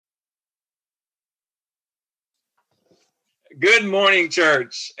Good morning,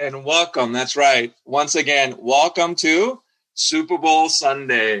 church, and welcome. That's right. Once again, welcome to Super Bowl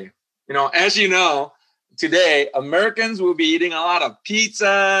Sunday. As you know, today Americans will be eating a lot of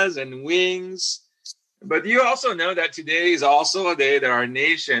pizzas and wings. But you also know that today is also a day that our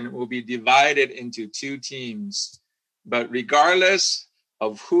nation will be divided into two teams. But regardless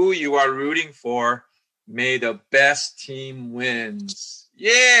of who you are rooting for, may the best team wins.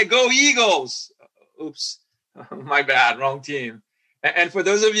 Yeah, go Eagles. Oops. My bad, wrong team. And for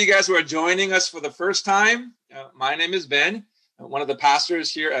those of you guys who are joining us for the first time, my name is Ben, one of the pastors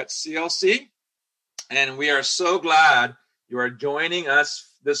here at CLC. And we are so glad you are joining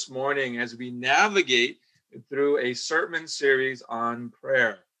us this morning as we navigate through a sermon series on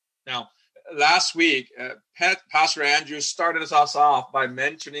prayer. Now, last week, Pastor Andrew started us off by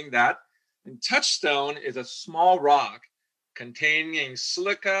mentioning that touchstone is a small rock containing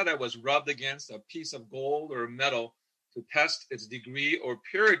silica that was rubbed against a piece of gold or metal to test its degree or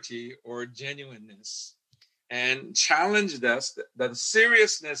purity or genuineness, and challenged us the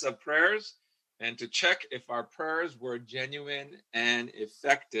seriousness of prayers and to check if our prayers were genuine and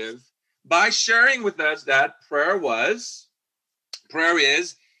effective by sharing with us that prayer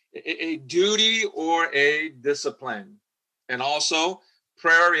is a duty or a discipline. And also,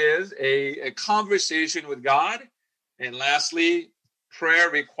 prayer is a conversation with God. And lastly, prayer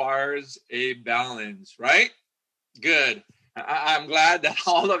requires a balance, right? Good. I'm glad that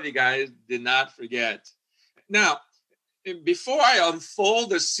all of you guys did not forget. Now, before I unfold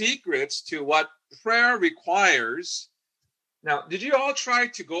the secrets to what prayer requires, now, did you all try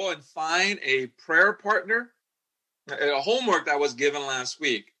to go and find a prayer partner? A homework that was given last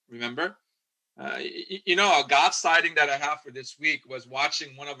week, remember? A God sighting that I have for this week was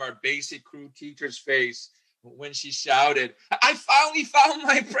watching one of our basic crew teachers' face when she shouted, I finally found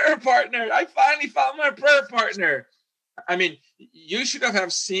my prayer partner. I finally found my prayer partner. I mean, you should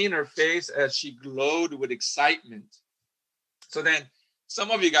have seen her face as she glowed with excitement. So then some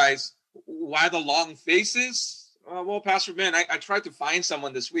of you guys, why the long faces? Well, Pastor Ben, I tried to find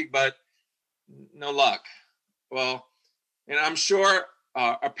someone this week, but no luck. Well, and I'm sure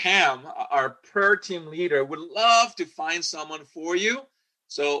Pam, our prayer team leader, would love to find someone for you.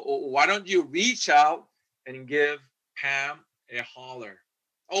 So why don't you reach out and give Pam a holler?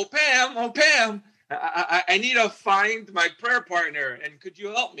 Oh, Pam, I need to find my prayer partner, and could you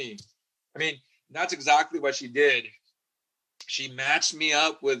help me? I mean, that's exactly what she did. She matched me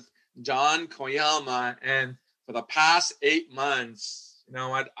up with John Koyama, and for the past 8 months, you know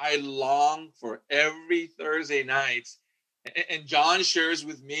what, I long for every Thursday night. And John shares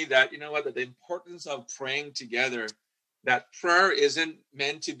with me that, that the importance of praying together, that prayer isn't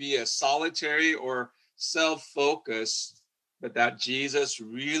meant to be a solitary or self-focused, but that Jesus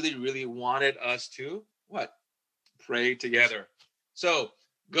really, really wanted us to, what? Pray together. So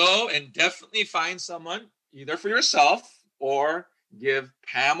go and definitely find someone, either for yourself or give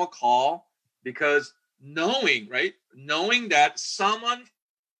Pam a call, because knowing that someone,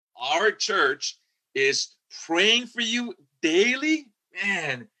 our church, is praying for you daily,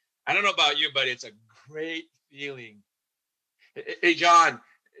 man, I don't know about you, but it's a great feeling. Hey, John,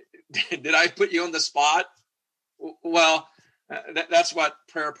 did I put you on the spot? Well, that's what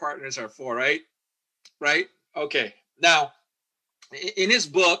prayer partners are for, right? Right? Okay. Now, in his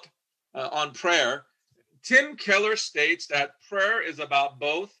book on prayer, Tim Keller states that prayer is about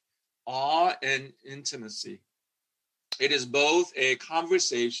both awe and intimacy. It is both a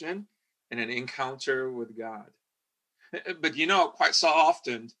conversation and an encounter with God. But quite so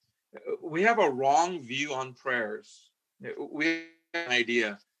often, we have a wrong view on prayers. We have an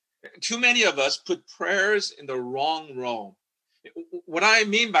idea. Too many of us put prayers in the wrong row. What I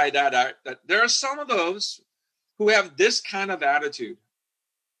mean by that are that there are some of those who have this kind of attitude.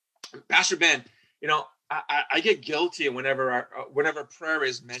 Pastor Ben, I get guilty whenever prayer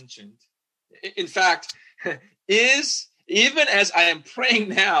is mentioned. In fact, even as I am praying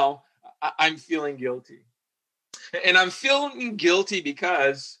now, I'm feeling guilty. And I'm feeling guilty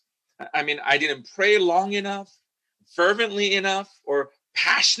because, I didn't pray long enough, fervently enough, or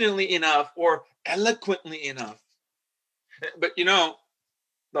passionately enough, or eloquently enough. But the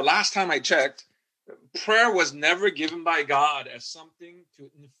last time I checked, prayer was never given by God as something to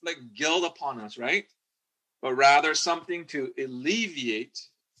inflict guilt upon us, right? But rather something to alleviate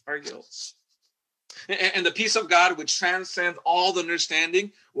our guilt. And the peace of God, which transcends all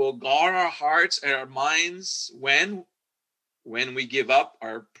understanding, will guard our hearts and our minds when we give up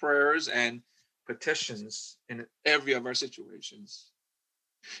our prayers and petitions in every of our situations.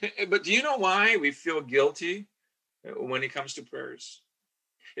 But do you know why we feel guilty when it comes to prayers?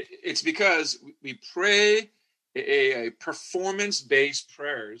 It's because we pray a performance-based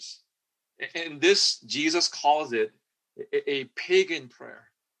prayers. And this, Jesus calls it a pagan prayer.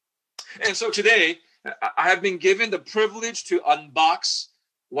 And so today, I have been given the privilege to unbox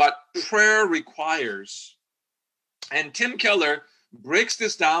what prayer requires. And Tim Keller breaks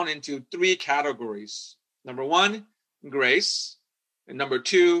this down into 3 categories. Number 1, grace. And number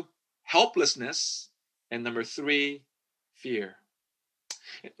 2, helplessness. And number 3, fear.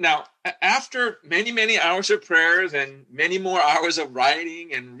 Now, after many, many hours of prayers and many more hours of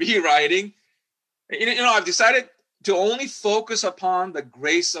writing and rewriting, I've decided to only focus upon the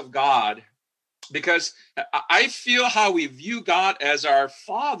grace of God, because I feel how we view God as our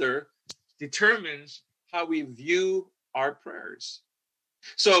Father determines how we view our prayers.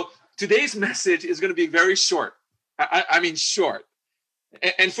 So today's message is going to be very short. I mean short.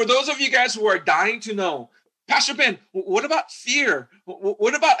 And for those of you guys who are dying to know, Pastor Ben, what about fear?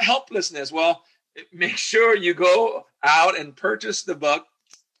 What about helplessness? Well, make sure you go out and purchase the book,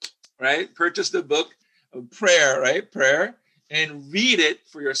 right? Purchase the book of prayer, right? Prayer, and read it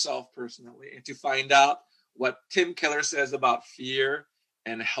for yourself personally, and to find out what Tim Keller says about fear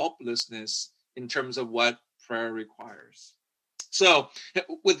and helplessness in terms of what prayer requires. So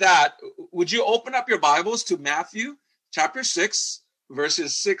with that, would you open up your Bibles to Matthew chapter 6,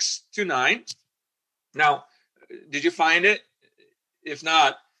 verses 6 to 9? Now, did you find it? If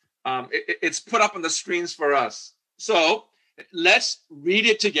not, it's put up on the screens for us. So let's read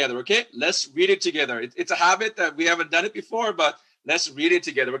it together, okay? Let's read it together. It's a habit that we haven't done it before, but let's read it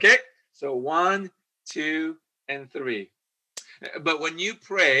together, okay? So 1, 2, and 3. But when you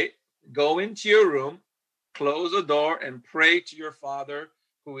pray, go into your room, close the door, and pray to your Father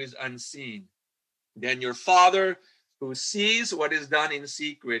who is unseen. Then your Father who sees what is done in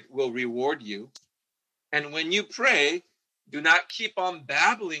secret will reward you. And when you pray, do not keep on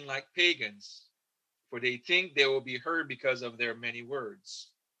babbling like pagans, for they think they will be heard because of their many words.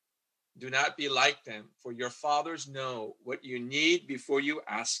 Do not be like them, for your fathers know what you need before you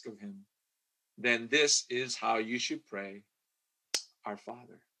ask of him. Then this is how you should pray, our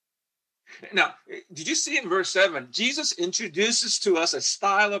Father. Now, did you see in verse 7, Jesus introduces to us a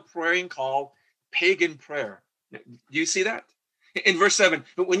style of praying called pagan prayer. Do you see that? In verse 7,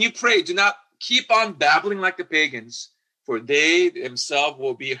 but when you pray, do not keep on babbling like the pagans, for they themselves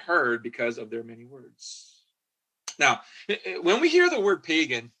will be heard because of their many words. Now, when we hear the word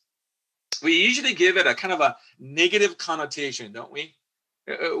pagan, we usually give it a kind of a negative connotation, don't we?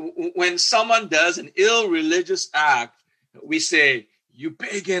 When someone does an ill-religious act, we say, you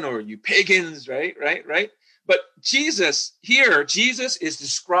pagan, or you pagans, right? But Jesus is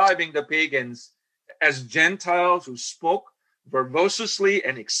describing the pagans as Gentiles who spoke verbosely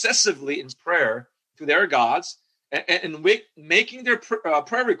and excessively in prayer to their gods, and making their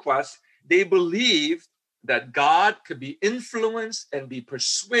prayer requests, they believed that God could be influenced and be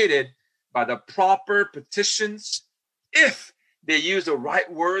persuaded by the proper petitions if they use the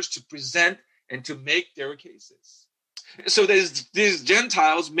right words to present and to make their cases. So these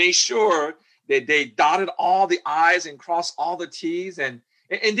Gentiles made sure that they dotted all the I's and crossed all the T's, and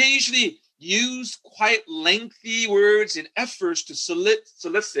they usually used quite lengthy words in efforts to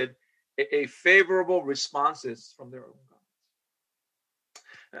solicit a favorable responses from their own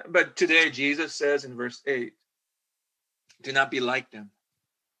gods. But today, Jesus says in verse 8, do not be like them.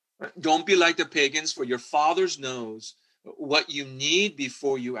 Don't be like the pagans, for your Father knows what you need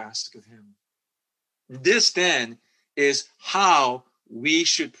before you ask of him. This then is how we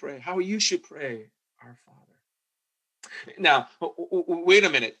should pray, how you should pray, our Father. Now, wait a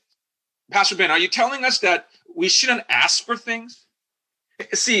minute. Pastor Ben, are you telling us that we shouldn't ask for things?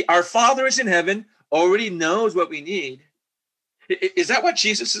 See, our Father is in heaven, already knows what we need. Is that what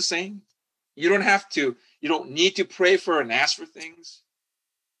Jesus is saying? You don't need to pray for and ask for things?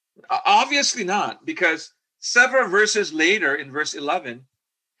 Obviously not, because several verses later in verse 11,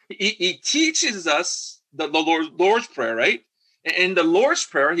 he teaches us the Lord's Prayer, right? In the Lord's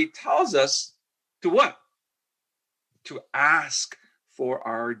Prayer, he tells us to what? To ask for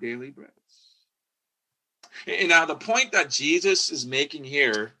our daily bread. And now the point that Jesus is making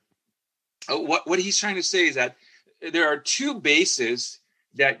here, what he's trying to say is that there are 2 bases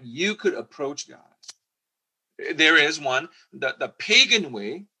that you could approach God. There is one, the pagan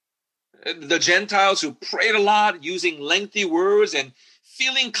way, the Gentiles who prayed a lot using lengthy words and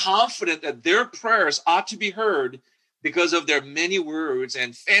feeling confident that their prayers ought to be heard because of their many words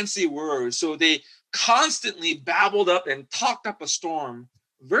and fancy words. So they constantly babbled up and talked up a storm,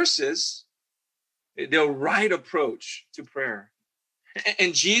 versus the right approach to prayer.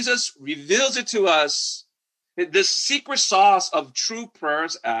 And Jesus reveals it to us, the secret sauce of true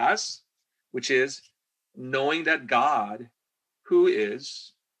prayers which is knowing that God, who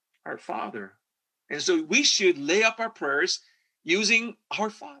is our Father. And so we should lay up our prayers using our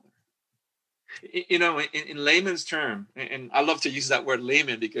Father. In layman's term, and I love to use that word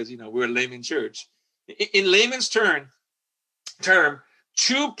layman because, we're a layman church. In layman's term,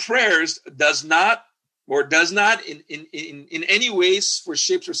 true prayers does not in any ways for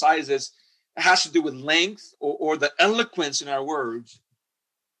shapes or sizes, it has to do with length or the eloquence in our words,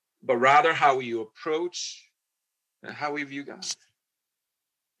 but rather how we approach and how we view God.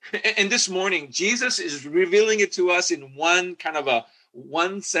 And this morning, Jesus is revealing it to us in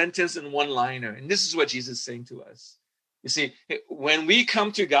one sentence and one liner. And this is what Jesus is saying to us. You see, when we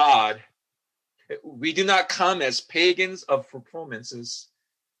come to God, we do not come as pagans of performances,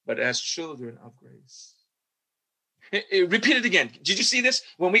 but as children of grace. Repeat it again. Did you see this?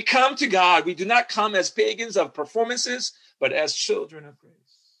 When we come to God, we do not come as pagans of performances, but as children of grace.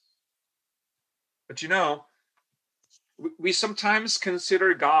 But we sometimes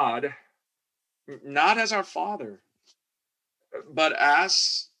consider God not as our Father, but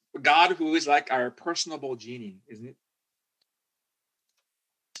as God who is like our personable genie, isn't it?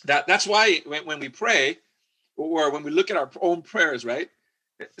 That's why when we pray, or when we look at our own prayers, right?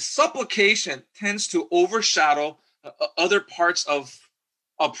 Supplication tends to overshadow other parts of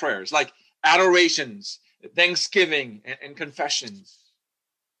prayers, like adorations, thanksgiving, and confessions.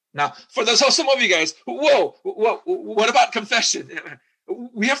 Now, for some of you guys, what about confession?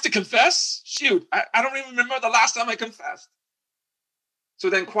 We have to confess? Shoot, I don't even remember the last time I confessed. So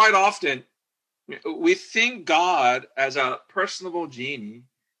then quite often, we think God as a personable genie,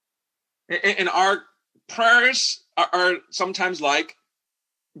 and our prayers are sometimes like,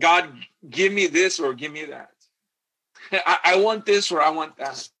 God, give me this or give me that. I want this or I want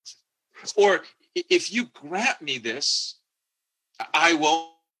that. Or if you grant me this, I will.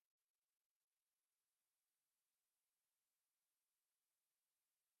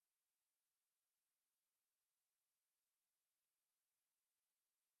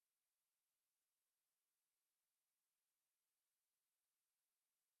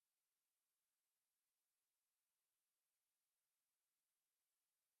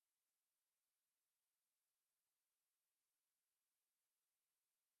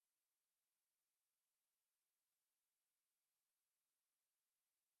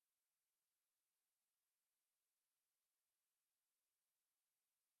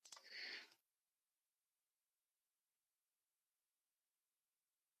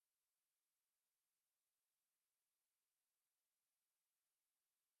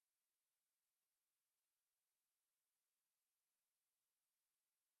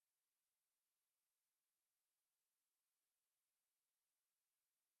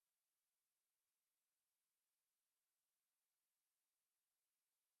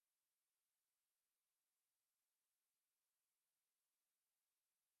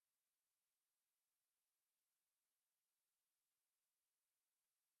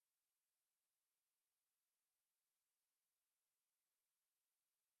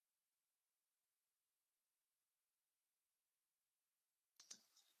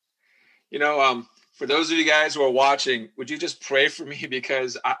 For those of you guys who are watching, would you just pray for me?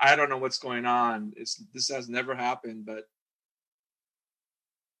 Because I don't know what's going on. This has never happened. But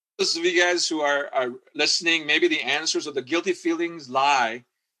those of you guys who are listening, maybe the answers or the guilty feelings lie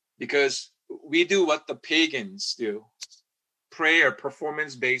because we do what the pagans do. Prayer,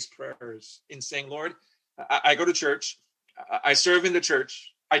 performance-based prayers in saying, Lord, I go to church. I serve in the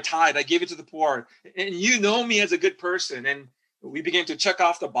church. I tithe. I give it to the poor. And you know me as a good person. And we begin to check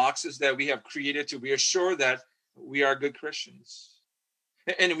off the boxes that we have created to reassure that we are good Christians.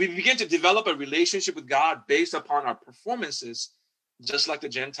 And we begin to develop a relationship with God based upon our performances, just like the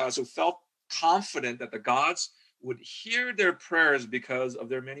Gentiles who felt confident that the gods would hear their prayers because of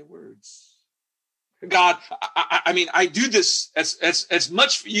their many words. God, I do this as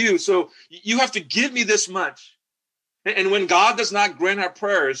much for you, so you have to give me this much. And when God does not grant our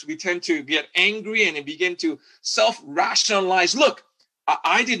prayers, we tend to get angry and begin to self-rationalize. Look,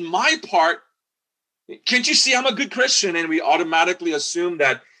 I did my part. Can't you see I'm a good Christian? And we automatically assume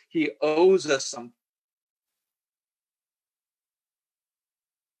that he owes us something.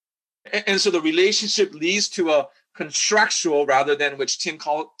 And so the relationship leads to a contractual rather than, which Tim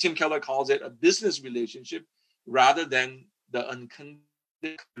Keller calls it, a business relationship, rather than the unconditional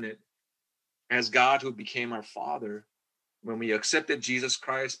as God who became our Father when we accepted Jesus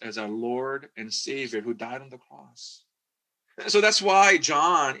Christ as our Lord and Savior who died on the cross. So that's why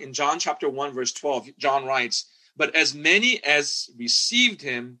in John chapter 1, verse 12, John writes, but as many as received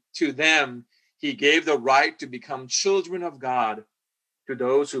him, to them he gave the right to become children of God, to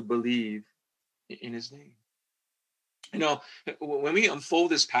those who believe in his name. When we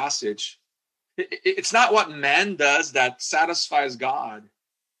unfold this passage, it's not what man does that satisfies God,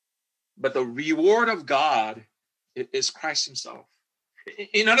 but the reward of God is Christ himself.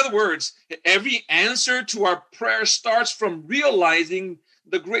 In other words, every answer to our prayer starts from realizing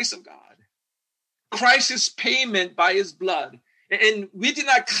the grace of God, Christ's payment by his blood. And we did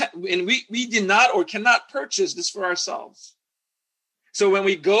not or cannot purchase this for ourselves. So when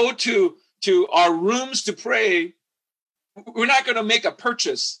we go to our rooms to pray, we're not going to make a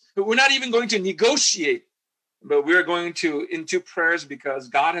purchase. We're not even going to negotiate, but we're going into prayers because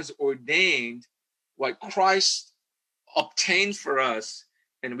God has ordained what Christ obtained for us,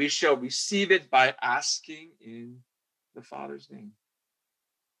 and we shall receive it by asking in the Father's name.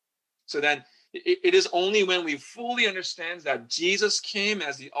 So then it is only when we fully understand that Jesus came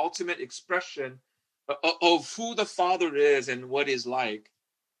as the ultimate expression of who the Father is and what he's like.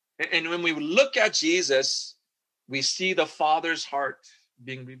 And when we look at Jesus, we see the Father's heart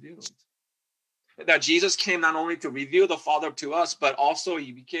being revealed. That Jesus came not only to reveal the Father to us, but also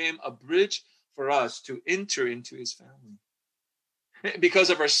he became a bridge for us to enter into his family. Because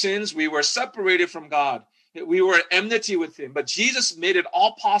of our sins, we were separated from God. We were at enmity with him, but Jesus made it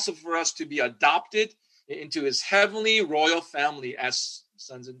all possible for us to be adopted into his heavenly royal family as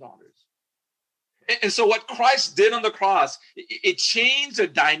sons and daughters. And so what Christ did on the cross, it changed the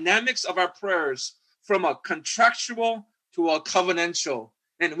dynamics of our prayers from a contractual to a covenantal.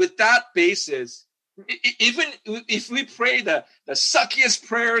 And with that basis, even if we pray the suckiest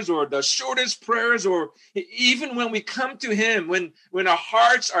prayers or the shortest prayers, or even when we come to him, when our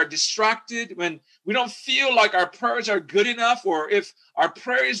hearts are distracted, when we don't feel like our prayers are good enough, or if our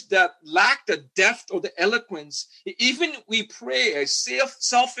prayers that lack the depth or the eloquence, even we pray a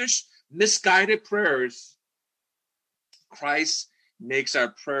selfish, misguided prayers, Christ makes our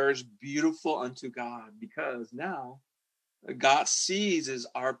prayers beautiful unto God, because now God sees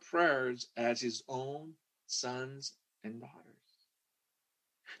our prayers as his own sons and daughters.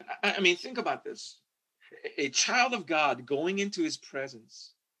 I mean, think about this. A child of God going into his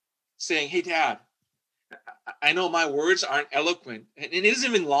presence, saying, hey, Dad, I know my words aren't eloquent, and it isn't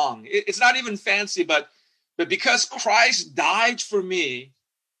even long. It's not even fancy, but because Christ died for me,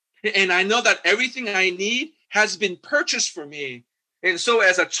 and I know that everything I need has been purchased for me. And so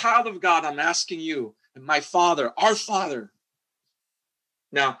as a child of God, I'm asking you, my Father, our Father.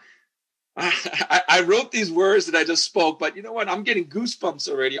 Now, I wrote these words that I just spoke, but you know what? I'm getting goosebumps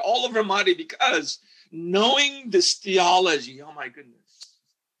already all over my body, because knowing this theology, oh my goodness.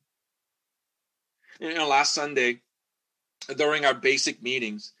 Last Sunday, during our basic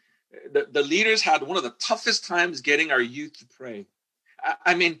meetings, the leaders had one of the toughest times getting our youth to pray.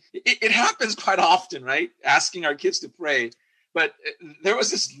 I mean, it happens quite often, right? Asking our kids to pray. But there was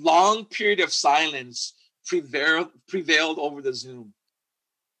this long period of silence prevailed over the Zoom.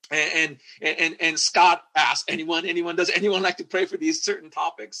 And Scott asked, does anyone like to pray for these certain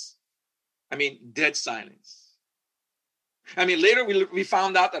topics? I mean, dead silence. I mean, later we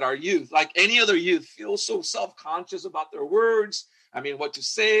found out that our youth, like any other youth, feel so self-conscious about their words. I mean, what to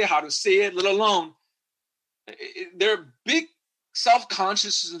say, how to say it, let alone. Their big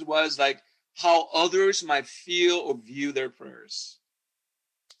self-consciousness was like how others might feel or view their prayers.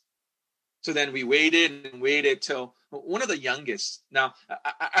 So then we waited till one of the youngest. Now,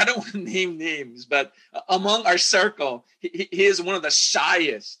 I don't want to name names, but among our circle, he is one of the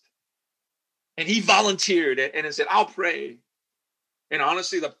shyest. And he volunteered and he said, I'll pray. And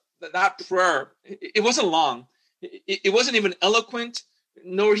honestly, that prayer, it wasn't long. It wasn't even eloquent,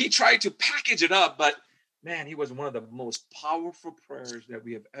 nor he tried to package it up. But man, he was one of the most powerful prayers that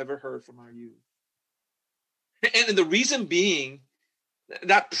we have ever heard from our youth. And the reason being,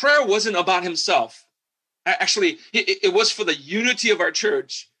 that prayer wasn't about himself. Actually, it was for the unity of our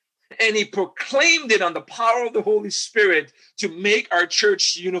church. And he proclaimed it on the power of the Holy Spirit to make our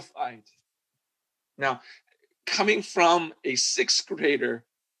church unified. Now, coming from a sixth grader,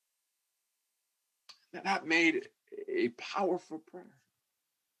 that made a powerful prayer.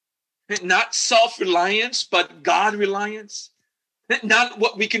 Not self-reliance, but God-reliance. Not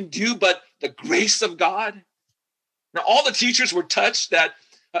what we can do, but the grace of God. Now, all the teachers were touched that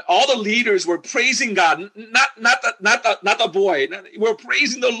all the leaders were praising God, not the boy. We're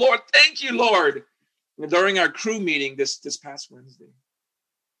praising the Lord. Thank you, Lord. During our crew meeting this past Wednesday.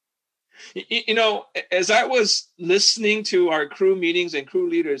 As I was listening to our crew meetings and crew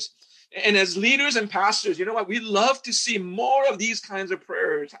leaders, and as leaders and pastors, you know what? We love to see more of these kinds of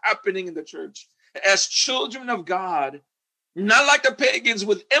prayers happening in the church. As children of God, not like the pagans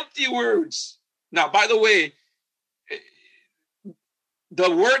with empty words. Now, by the way, The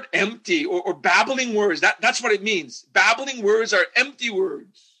word empty or babbling words, that's what it means. Babbling words are empty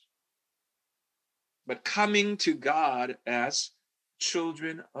words. But coming to God as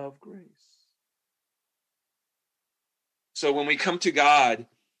children of grace. So when we come to God,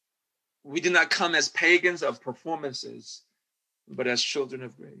 we do not come as pagans of performances, but as children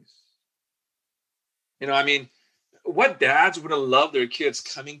of grace. What dads would have loved their kids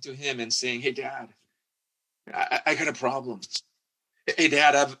coming to him and saying, hey, Dad, I got a problem. Hey,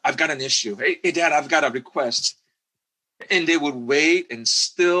 Dad, I've got an issue. Hey, Dad, I've got a request. And they would wait and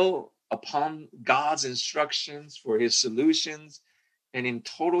still upon God's instructions for his solutions and in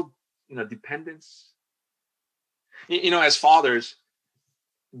total dependence. As fathers,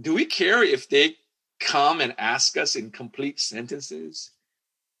 do we care if they come and ask us in complete sentences?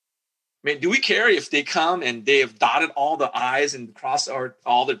 Do we care if they come and they have dotted all the I's and crossed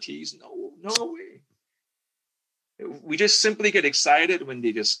all the T's? No way. We just simply get excited when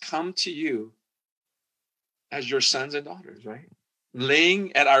they just come to you as your sons and daughters, right?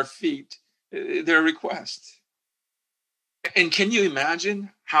 Laying at our feet their request. And can you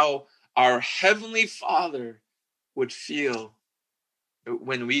imagine how our Heavenly Father would feel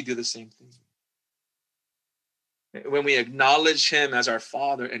when we do the same thing? When we acknowledge him as our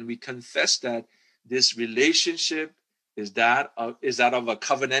Father and we confess that this relationship is that of a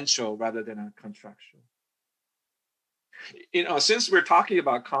covenantal rather than a contractual. Since we're talking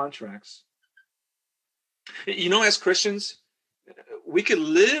about contracts, as Christians, we could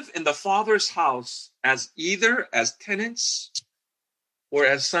live in the Father's house as either as tenants or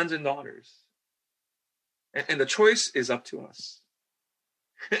as sons and daughters. And the choice is up to us.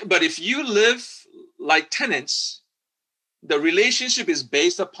 But if you live like tenants, the relationship is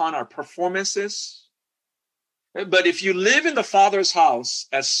based upon our performances. But if you live in the Father's house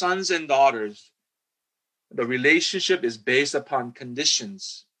as sons and daughters, the relationship is based upon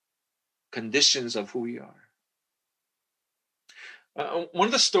conditions of who we are. One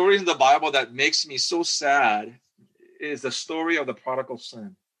of the stories in the Bible that makes me so sad is the story of the prodigal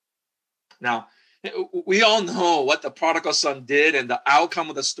son. Now, we all know what the prodigal son did and the outcome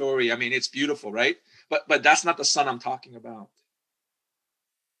of the story. It's beautiful, right? But that's not the son I'm talking about.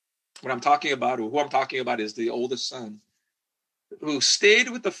 What I'm talking about, or who I'm talking about, is the oldest son who stayed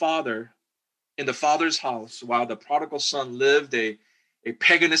with the father in the father's house while the prodigal son lived a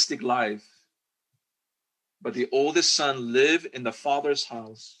paganistic life. But the oldest son lived in the father's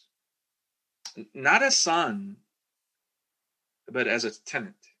house, not as son, but as a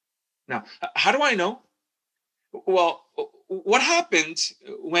tenant. Now, how do I know? Well, what happened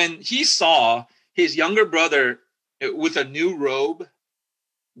when he saw his younger brother with a new robe,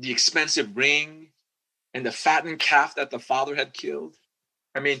 the expensive ring, and the fattened calf that the father had killed?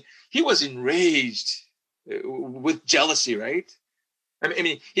 He was enraged with jealousy, right?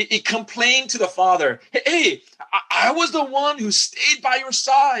 He complained to the father, hey, I was the one who stayed by your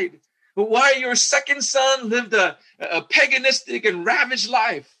side, while your second son lived a paganistic and ravaged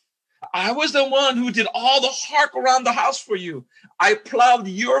life. I was the one who did all the work around the house for you. I plowed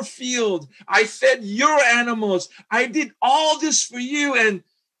your field. I fed your animals. I did all this for you. And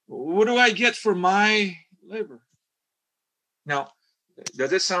what do I get for my labor? Now,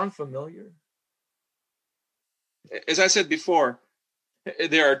 does it sound familiar? As I said before,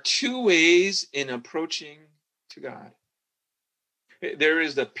 there are two ways in approaching to God. There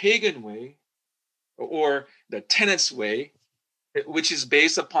is the pagan way, or the tenant's way, which is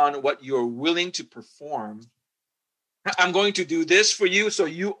based upon what you're willing to perform. I'm going to do this for you, so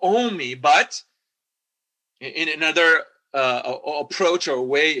you owe me. But in another approach or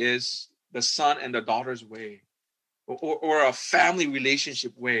way is the son and the daughter's way, or a family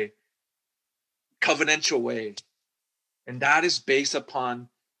relationship way, covenantal way. And that is based upon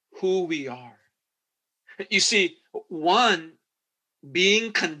who we are. You see, one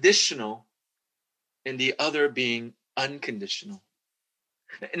being conditional and the other being unconditional.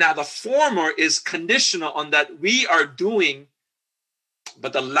 Now, the former is conditional on that we are doing,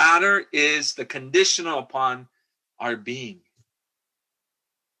 but the latter is the conditional upon our being.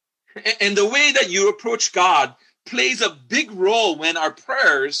 And the way that you approach God plays a big role when our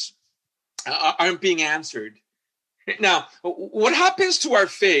prayers aren't being answered. Now, what happens to our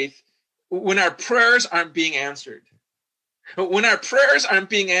faith when our prayers aren't being answered? When our prayers aren't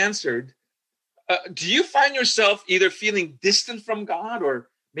being answered, do you find yourself either feeling distant from God or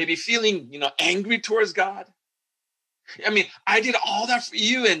maybe feeling, angry towards God? I did all that for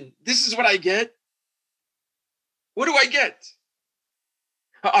you and this is what I get. What do I get?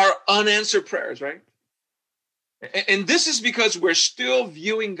 Our unanswered prayers, right? And this is because we're still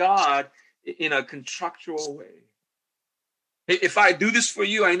viewing God in a contractual way. If I do this for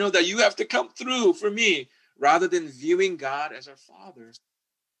you, I know that you have to come through for me, rather than viewing God as our Father.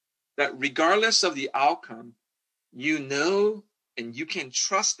 That regardless of the outcome, you know and you can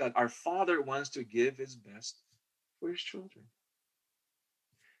trust that our Father wants to give his best for his children.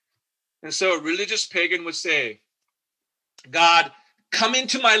 And so a religious pagan would say, God, come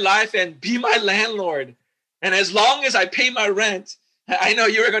into my life and be my landlord. And as long as I pay my rent, I know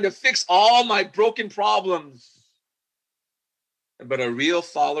you're going to fix all my broken problems. But a real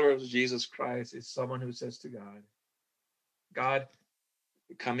follower of Jesus Christ is someone who says to God, God,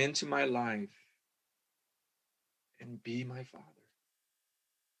 come into my life and be my Father.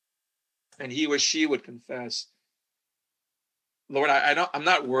 And he or she would confess, Lord, I'm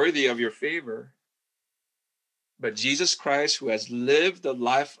not worthy of your favor. But Jesus Christ, who has lived the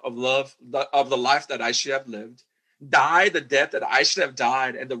life of love, of the life that I should have lived, died the death that I should have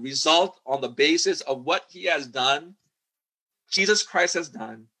died, and the result on the basis of what he has done, Jesus Christ has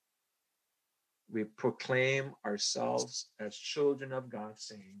done, we proclaim ourselves as children of God,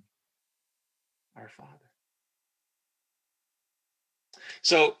 saying, our Father.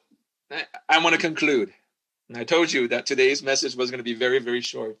 So I want to conclude. And I told you that today's message was going to be very, very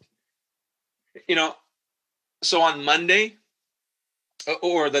short. So on Monday,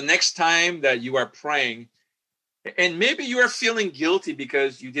 or the next time that you are praying, and maybe you are feeling guilty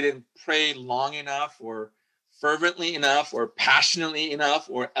because you didn't pray long enough, or fervently enough, or passionately enough,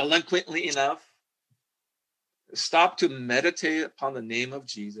 or eloquently enough, stop to meditate upon the name of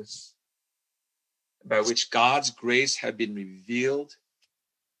Jesus, by which God's grace had been revealed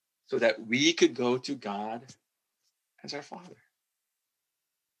so that we could go to God as our Father.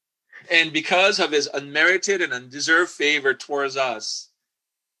 And because of his unmerited and undeserved favor towards us,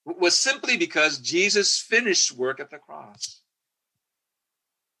 was simply because Jesus finished work at the cross.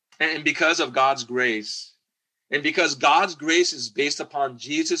 And because of God's grace, and because God's grace is based upon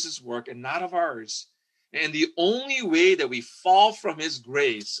Jesus' work and not of ours. And the only way that we fall from his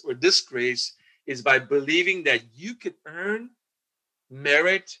grace or disgrace is by believing that you could earn,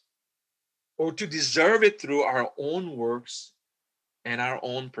 merit, or to deserve it through our own works and our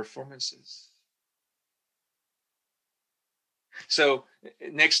own performances. So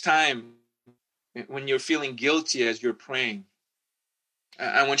next time, when you're feeling guilty as you're praying,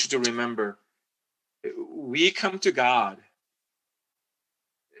 I want you to remember, we come to God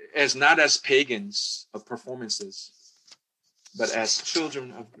as not as pagans of performances, but as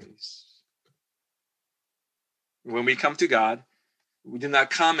children of grace. When we come to God, we do not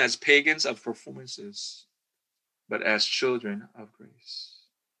come as pagans of performances, but as children of grace.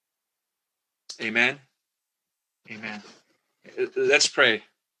 Amen. Amen. Let's pray.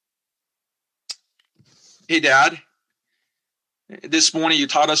 Hey, Dad, this morning you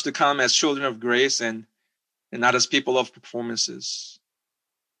taught us to come as children of grace and not as people of performances.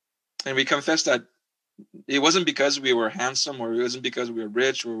 And we confess that it wasn't because we were handsome, or it wasn't because we were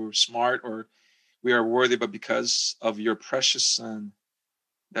rich, or we were smart, or we are worthy, but because of your precious Son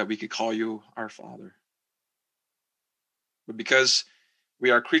that we could call you our Father. But because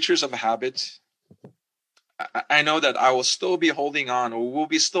we are creatures of habit, I know that I will still be holding on, or will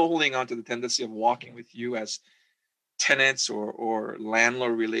be still holding on to the tendency of walking with you as tenants or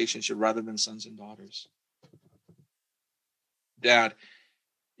landlord relationship rather than sons and daughters. Dad,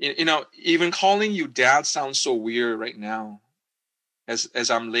 even calling you Dad sounds so weird right now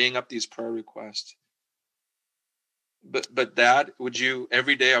as I'm laying up these prayer requests. But Dad, would you,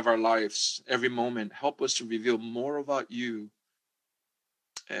 every day of our lives, every moment, help us to reveal more about you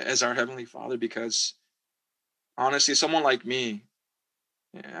as our Heavenly Father? Because honestly, someone like me,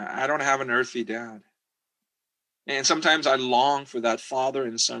 I don't have an earthly dad. And sometimes I long for that father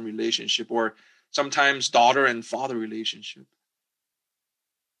and son relationship, or sometimes daughter and father relationship.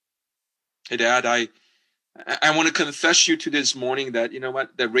 Hey, Dad, I want to confess you to this morning that,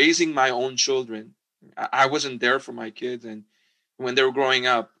 that raising my own children, I wasn't there for my kids. And when they were growing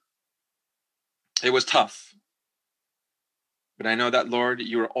up, it was tough. But I know that, Lord,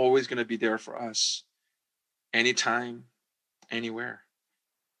 you're always going to be there for us, anytime, anywhere.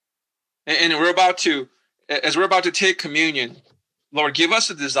 And as we're about to take communion, Lord, give us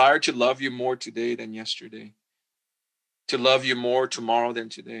a desire to love you more today than yesterday, to love you more tomorrow than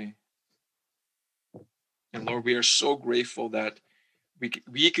today. And Lord, we are so grateful that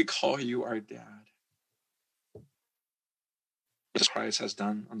we could call you our Dad. Jesus Christ has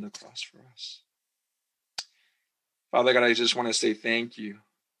done on the cross for us. Father God, I just want to say thank you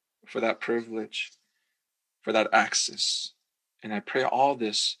for that privilege, for that access. And I pray all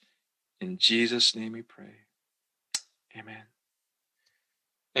this in Jesus' name we pray. Amen.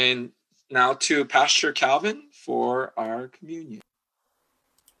 And Now to Pastor Calvin for our communion.